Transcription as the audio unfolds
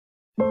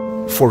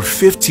For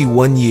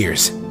 51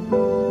 years,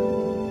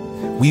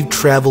 we've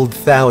traveled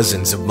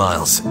thousands of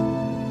miles,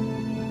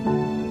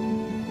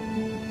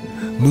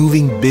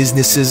 moving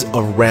businesses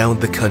around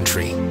the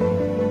country,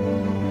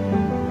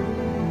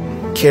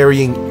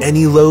 carrying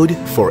any load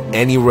for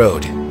any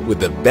road with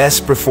the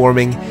best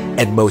performing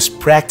and most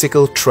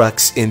practical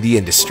trucks in the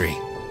industry.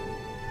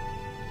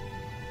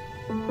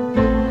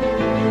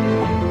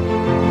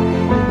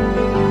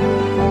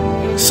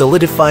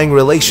 Solidifying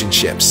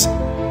relationships,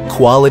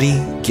 quality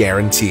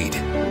guaranteed.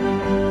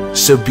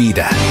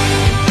 Sobida.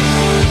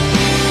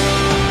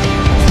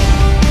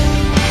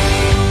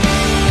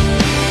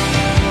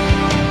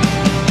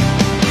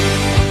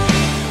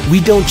 We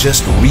don't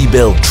just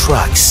rebuild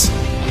trucks,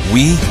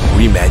 we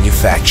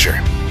remanufacture.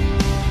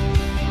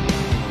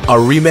 Our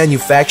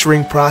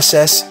remanufacturing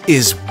process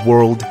is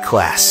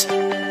world-class.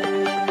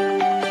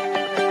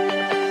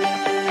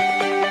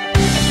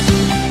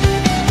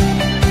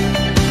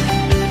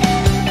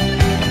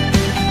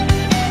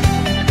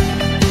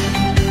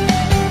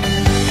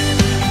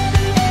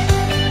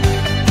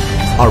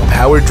 Our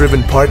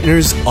power-driven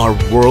partners are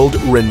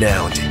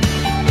world-renowned.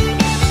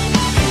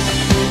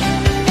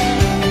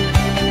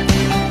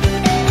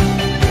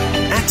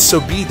 At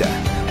Sobida,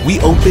 we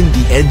open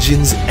the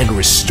engines and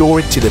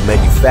restore it to the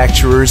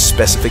manufacturer's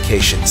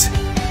specifications,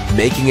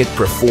 making it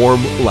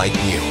perform like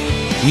new.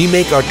 We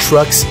make our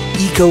trucks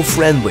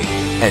eco-friendly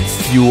and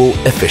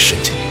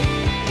fuel-efficient.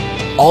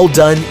 All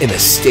done in a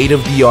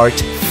state-of-the-art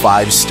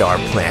 5-star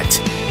plant.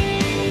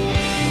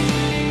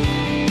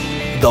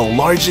 The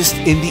largest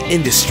in the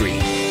industry,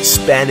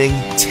 spanning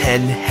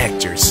 10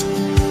 hectares.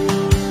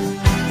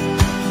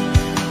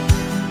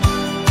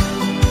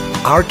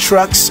 Our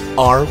trucks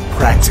are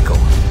practical,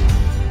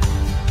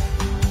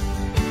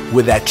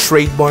 with that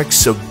trademark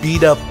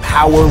Sobida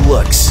power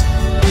looks.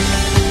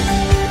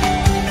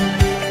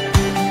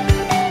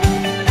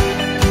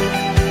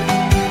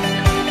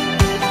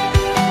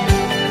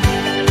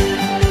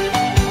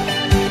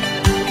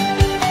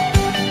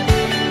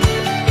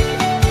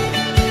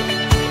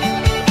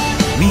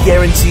 We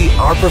guarantee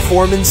our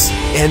performance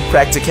and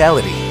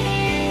practicality,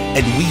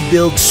 and we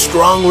build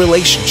strong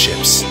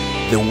relationships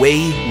the way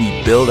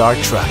we build our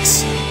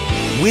trucks.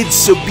 With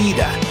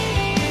Sobida,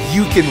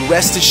 you can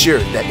rest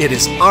assured that it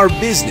is our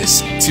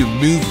business to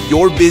move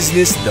your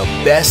business the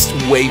best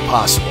way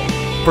possible.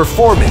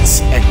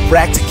 Performance and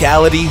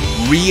practicality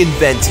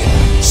reinvented.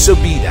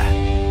 Sobida.